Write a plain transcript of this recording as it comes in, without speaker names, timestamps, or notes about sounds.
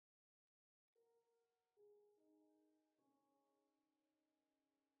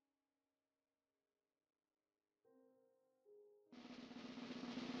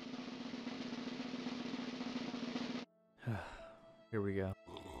Here we go.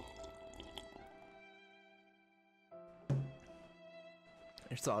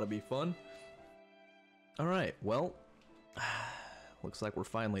 This ought to be fun. Alright, well, looks like we're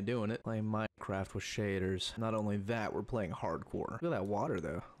finally doing it. Playing Minecraft with shaders. Not only that, we're playing hardcore. Look at that water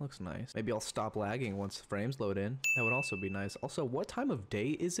though, looks nice. Maybe I'll stop lagging once the frames load in. That would also be nice. Also, what time of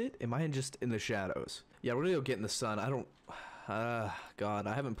day is it? Am I just in the shadows? Yeah, we're gonna go get in the sun. I don't, God,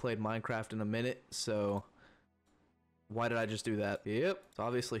 I haven't played Minecraft in a minute, so why did I just do that? Yep, it's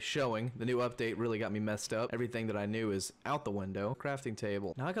obviously showing. The new update really got me messed up. Everything that I knew is out the window. Crafting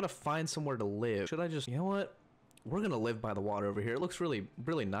table. Now I gotta find somewhere to live. Should I just, you know what? We're gonna live by the water over here. It looks really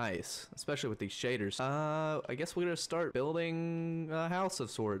nice, especially with these shaders. I guess we're gonna start building a house of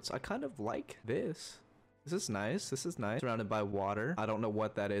sorts. I kind of like this. This is nice. This is nice. Surrounded by water. I don't know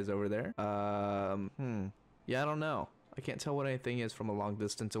what that is over there. Yeah, I don't know. I can't tell what anything is from a long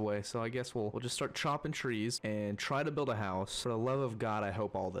distance away, so I guess we'll just start chopping trees and try to build a house. For the love of God, I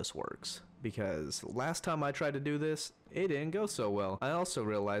hope all this works, because last time I tried to do this, it didn't go so well. I also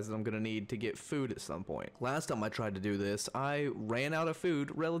realized that I'm gonna need to get food at some point. Last time I tried to do this, I ran out of food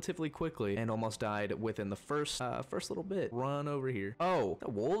relatively quickly and almost died within the first little bit. Run over here. Oh, the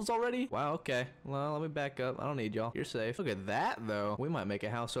wolves already? Wow, okay. Well, let me back up. I don't need y'all. You're safe. Look at that, though. We might make a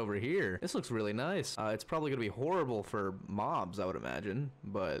house over here. This looks really nice. It's probably gonna be horrible for mobs, I would imagine,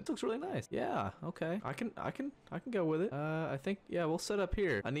 but it looks really nice. Yeah, okay. I can go with it. I think, yeah, we'll set up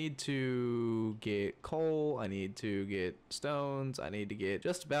here. I need to get coal. I need to get stones. I need to get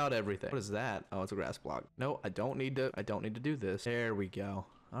just about everything. What is that? Oh, it's a grass block. No, I don't need to do this. There we go.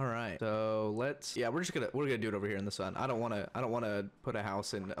 All right, so let's, yeah, we're gonna do it over here in the sun. I don't want to put a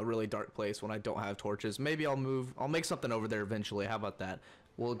house in a really dark place when I don't have torches. Maybe I'll make something over there eventually. How about that?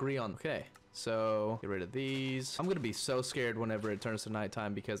 We'll agree on, okay, so get rid of these. I'm gonna be so scared whenever it turns to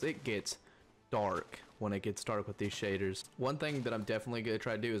nighttime because it gets dark when it gets dark with these shaders. One thing that I'm definitely gonna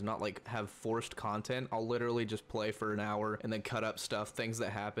try to do is not like have forced content. I'll literally just play for an hour and then cut up stuff, things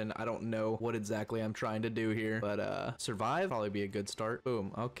that happen. I don't know what exactly I'm trying to do here, but survive probably be a good start.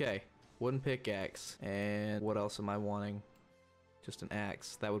 Boom, okay, wooden pickaxe. And what else am I wanting? Just an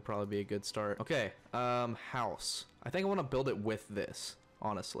axe. That would probably be a good start. Okay, house. I think I want to build it with this,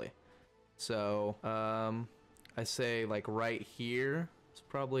 honestly. So I say like right here. It's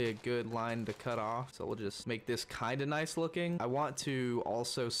probably a good line to cut off, so we'll just make this kind of nice looking. I want to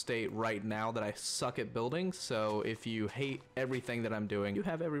also state right now that I suck at building, so if you hate everything that I'm doing, you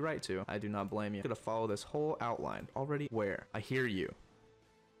have every right to. I do not blame you. I'm gonna follow this whole outline. Already where? I hear you.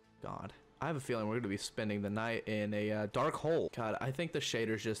 God. I have a feeling we're gonna be spending the night in a dark hole. God, I think the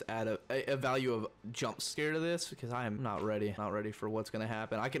shaders just add a value of jump scare to this, because I am not ready for what's gonna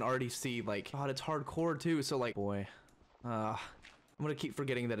happen. I can already see, like, God, it's hardcore too, so like, boy, I'm gonna keep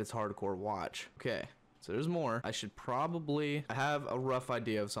forgetting that it's hardcore. Watch. Okay, so there's more. I should probably, I have a rough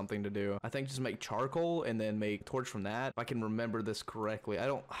idea of something to do. I think just make charcoal and then make a torch from that. If I can remember this correctly. I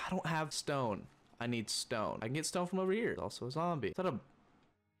don't have stone. I need stone. I can get stone from over here. There's also a zombie. Is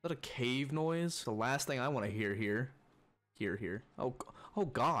that a cave noise? The last thing I want to hear here. Here. Oh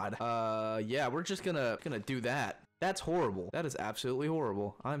God. Yeah, we're just gonna do that. That's horrible. That is absolutely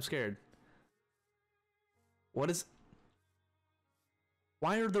horrible. I'm scared. What is...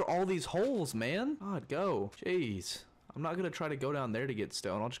 Why are there all these holes, man? God, go. Jeez. I'm not gonna try to go down there to get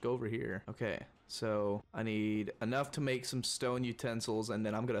stone. I'll just go over here. Okay, so I need enough to make some stone utensils, and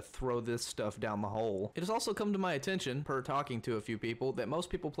then I'm gonna throw this stuff down the hole. It has also come to my attention, per talking to a few people, that most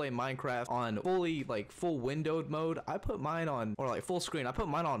people play Minecraft on fully, like, full windowed mode. I put mine on, or like full screen. I put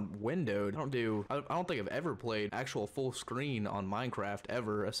mine on windowed. I don't think I've ever played actual full screen on Minecraft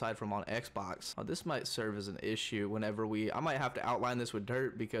ever, aside from on Xbox. This might serve as an issue whenever I might have to outline this with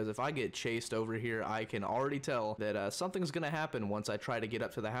dirt, because if I get chased over here, I can already tell that something's gonna happen once I try to get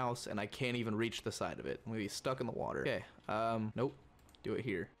up to the house and I can't even reach the side of it. I'm gonna be stuck in the water. Okay, nope, do it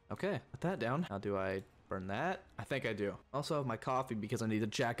here. Okay, put that down. Now do I burn that? I think I do. Also have my coffee because I need to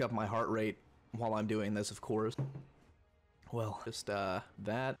jack up my heart rate while I'm doing this, of course. Well, just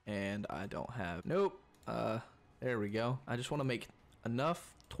that, and I don't have, nope, there we go. I just want to make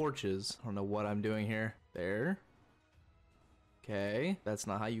enough torches. I don't know what I'm doing here. There. Okay, that's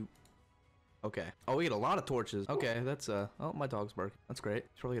not how you... Okay. Oh, we get a lot of torches. Okay, that's, oh, my dog's barking. That's great.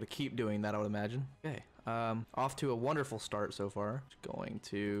 He's probably gonna keep doing that, I would imagine. Okay, off to a wonderful start so far. Just going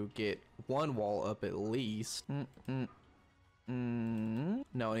to get one wall up at least. No,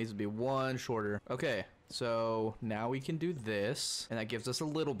 it needs to be one shorter. Okay, so now we can do this, and that gives us a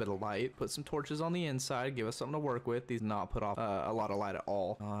little bit of light. Put some torches on the inside, give us something to work with. These not put off a lot of light at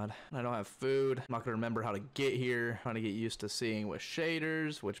all. God, I don't have food. I'm not gonna remember how to get here. Trying to get used to seeing with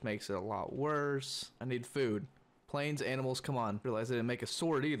shaders, which makes it a lot worse. I need food. Plains, animals, come on. Realize I didn't make a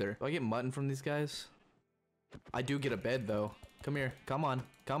sword either. Do I get mutton from these guys? I do get a bed though. Come here. Come on.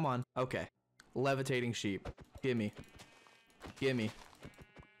 Come on. Okay. Levitating sheep. Gimme. Gimme.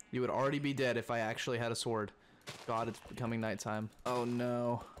 You would already be dead if I actually had a sword. God, it's becoming nighttime. Oh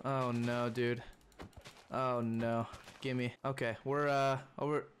no. Oh no, dude. Oh no. Gimme. Okay, we're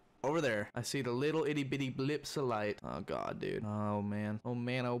over there. I see the little itty bitty blips of light. Oh god, dude. Oh man. Oh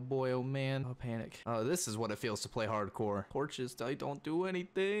man, oh boy, oh man. Oh panic. Oh, this is what it feels to play hardcore. Torches, they don't do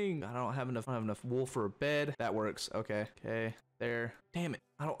anything. I don't have enough wool for a bed. That works. Okay. Okay. There. Damn it.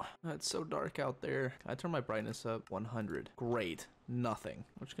 It's so dark out there. I turn my brightness up 100. Great. Nothing.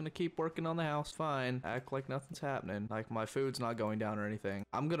 I'm just gonna keep working on the house. Fine. Act like nothing's happening. Like my food's not going down or anything.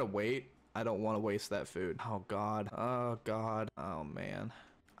 I'm gonna wait. I don't want to waste that food. Oh god. Oh god. Oh man.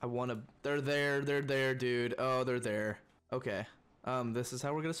 They're there, dude. Oh, they're there. Okay. This is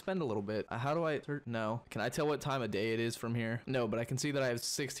how we're gonna spend a little bit. How do I, no. Can I tell what time of day it is from here? No, but I can see that I have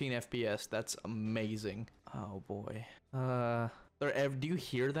 16 FPS. That's amazing. Oh boy. Do you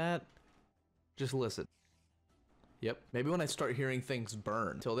hear that? Just listen. Yep. Maybe when I start hearing things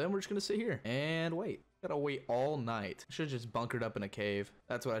burn. Till then, we're just gonna sit here and wait. Gotta wait all night. Should have just bunkered up in a cave.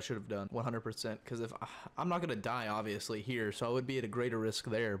 That's what I should have done, 100%. Because if I'm not gonna die, obviously here, so I would be at a greater risk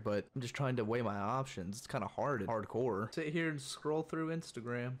there. But I'm just trying to weigh my options. It's kind of hard and hardcore. Sit here and scroll through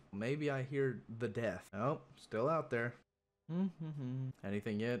Instagram. Maybe I hear the death. Oh, still out there.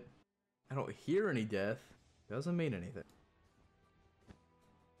 Anything yet? I don't hear any death. Doesn't mean anything.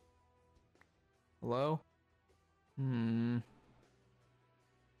 Hello?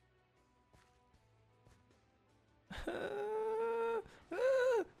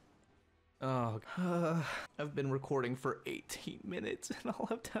 Oh, I've been recording for 18 minutes and all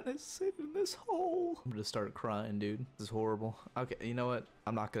I've done is sit in this hole. I'm gonna start crying, dude. This is horrible. Okay, you know what?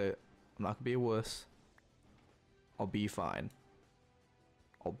 I'm not gonna be a wuss. I'll be fine.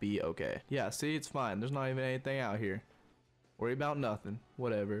 I'll be okay. Yeah, see, it's fine. There's not even anything out here. Worry about nothing.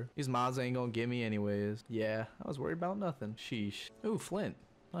 Whatever. These mods ain't gonna get me anyways. Yeah, I was worried about nothing. Sheesh. Ooh, flint.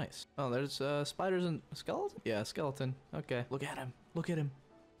 Nice. Oh, there's spiders and a skeleton? Yeah, skeleton. Okay. Look at him. Look at him.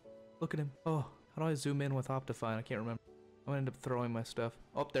 Look at him. Oh, how do I zoom in with Optifine? I can't remember. I'm gonna end up throwing my stuff.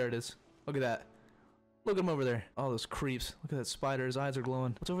 Oh, there it is. Look at that. Look at him over there. Oh, those creeps. Look at that spider. His eyes are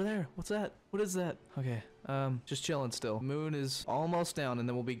glowing. What's over there? What's that? What is that? Okay. Just chilling still. Moon is almost down and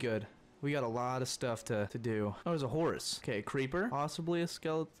then we'll be good. We got a lot of stuff to do. Oh, there's a horse. Okay, creeper. Possibly a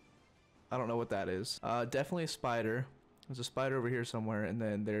skeleton. I don't know what that is. Definitely a spider. There's a spider over here somewhere, and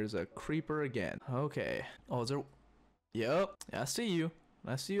then there's a creeper again. Okay. Oh, is there... Yep. Yeah, I see you.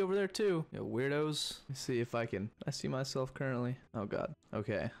 I see you over there too. You weirdos. Let me see if I see myself currently. Oh god.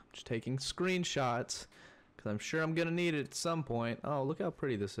 Okay. Just taking screenshots, because I'm sure I'm gonna need it at some point. Oh, look how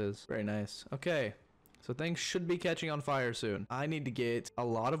pretty this is. Very nice. Okay. So things should be catching on fire soon. I need to get a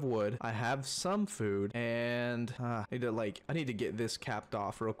lot of wood. I have some food, and I need to get this capped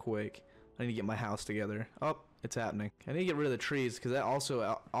off real quick. I need to get my house together. Oh, it's happening. I need to get rid of the trees because that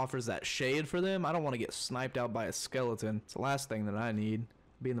also offers that shade for them. I don't want to get sniped out by a skeleton. It's the last thing that I need.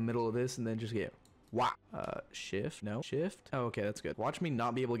 Be in the middle of this and then just get whack. Shift? No. Shift? Oh, okay, that's good. Watch me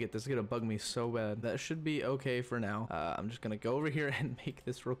not be able to get this. It's gonna bug me so bad. That should be okay for now. I'm just gonna go over here and make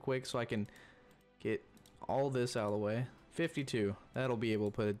this real quick so I can get all this out of the way. 52. That'll be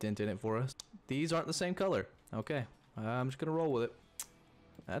able to put a dent in it for us. These aren't the same color. Okay. I'm just gonna roll with it.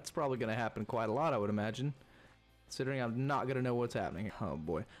 That's probably gonna happen quite a lot, I would imagine. Considering I'm not gonna know what's happening here. Oh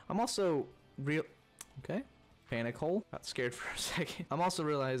boy. I'm also okay. Panic hole. Got scared for a second. I'm also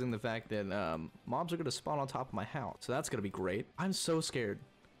realizing the fact that mobs are gonna spawn on top of my house. So that's gonna be great. I'm so scared.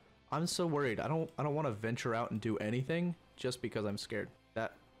 I'm so worried. I don't want to venture out and do anything just because I'm scared.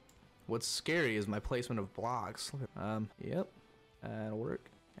 What's scary is my placement of blocks. Yep. That'll work.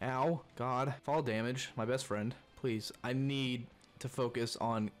 Ow. God. Fall damage. My best friend. Please. I need to focus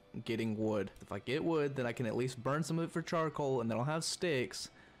on getting wood. If I get wood, then I can at least burn some of it for charcoal, and then I'll have sticks.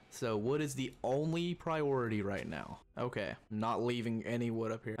 So wood is the only priority right now. Okay, not leaving any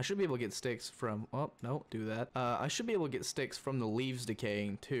wood up here. I should be able to get sticks from, oh, no, do that. I should be able to get sticks from the leaves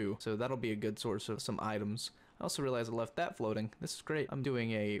decaying too. So that'll be a good source of some items. I also realized I left that floating. This is great. I'm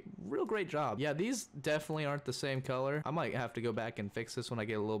doing a real great job. Yeah, these definitely aren't the same color. I might have to go back and fix this when I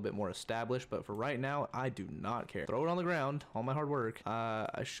get a little bit more established, but for right now, I do not care. Throw it on the ground, all my hard work.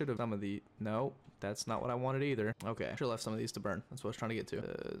 I should have some of the, no, That's not what I wanted either. Okay, I should have left some of these to burn. That's what I was trying to get to.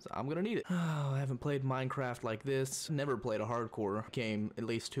 'Cause I'm gonna need it. Oh, I haven't played Minecraft like this. Never played a hardcore game, at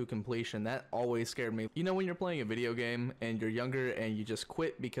least to completion. That always scared me. You know when you're playing a video game and you're younger and you just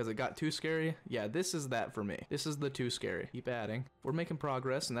quit because it got too scary? Yeah, this is that for me. This is the too scary. Keep adding. We're making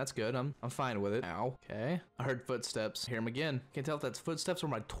progress and that's good. I'm fine with it. Ow. Okay. I heard footsteps. Hear them again. Can't tell if that's footsteps or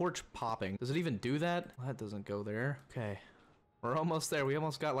my torch popping. Does it even do that? Well, that doesn't go there. Okay. We're almost there. We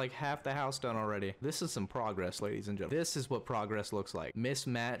almost got like half the house done already. This is some progress, ladies and gentlemen. This is what progress looks like.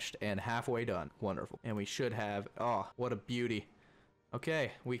 Mismatched and halfway done. Wonderful. And we should have, oh, what a beauty.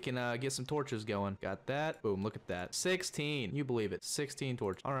 Okay, we can get some torches going. Got that. Boom, look at that. 16. You believe it. 16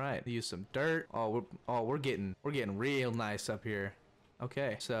 torches. All right, use some dirt. We're getting real nice up here.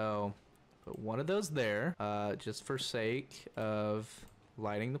 Okay, so put one of those there, just for sake of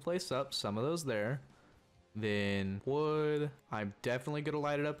lighting the place up. Some of those there. Then wood. I'm definitely gonna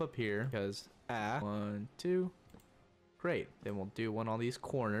light it up here because 1, 2. Great. Then we'll do one on these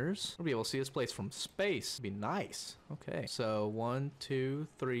corners. We'll be able to see this place from space. It'd be nice. Okay. So 1, 2,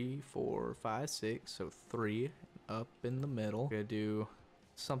 3, 4, 5, 6. So 3 up in the middle. Gonna do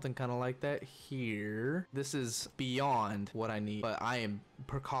something kind of like that here. This is beyond what I need, but I am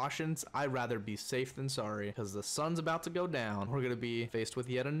precautions. I'd rather be safe than sorry because the sun's about to go down. We're gonna be faced with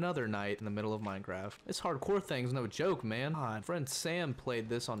yet another night in the middle of Minecraft. This hardcore thing's no joke, man. God, friend Sam played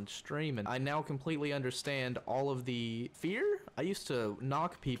this on stream and I now completely understand all of the fear. I used to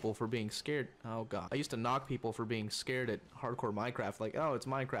knock people for being scared. Oh god. I used to knock people for being scared at hardcore Minecraft. Like, oh, it's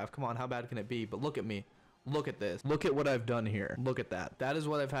Minecraft. Come on, how bad can it be? But look at me. Look at this. Look at what I've done here. Look at that. That is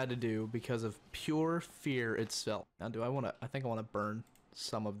what I've had to do because of pure fear itself. Now, I think I want to burn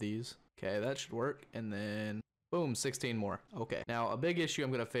some of these. Okay, that should work. And then, boom, 16 more. Okay. Now, a big issue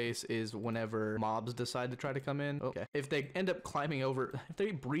I'm going to face is whenever mobs decide to try to come in. Okay. If they end up climbing over, if they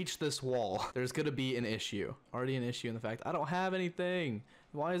breach this wall, there's going to be an issue. Already an issue in the fact I don't have anything.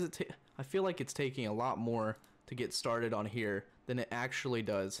 Why is it I feel like it's taking a lot more to get started on here than it actually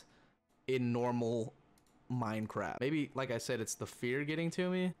does in normal Minecraft. Maybe, like I said, it's the fear getting to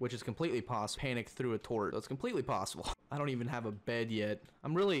me, which is completely possible. Panic through a torch. So it's completely possible. I don't even have a bed yet.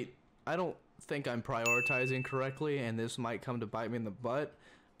 I don't think I'm prioritizing correctly, and this might come to bite me in the butt.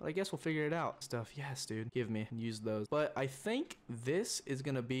 But I guess we'll figure it out. Stuff, yes, dude. Give me and use those. But I think this is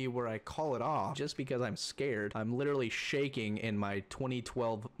gonna be where I call it off just because I'm scared. I'm literally shaking in my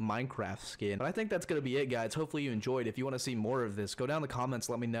 2012 Minecraft skin. But I think that's gonna be it, guys. Hopefully you enjoyed. If you want to see more of this, go down in the comments,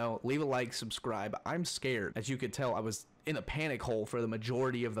 let me know. Leave a like, subscribe. I'm scared. As you could tell, I was in a panic hole for the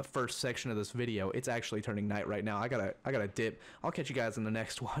majority of the first section of this video. It's actually turning night right now. I gotta dip. I'll catch you guys in the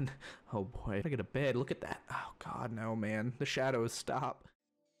next one. Oh boy, I gotta get a bed. Look at that. Oh god, no, man. The shadows stop.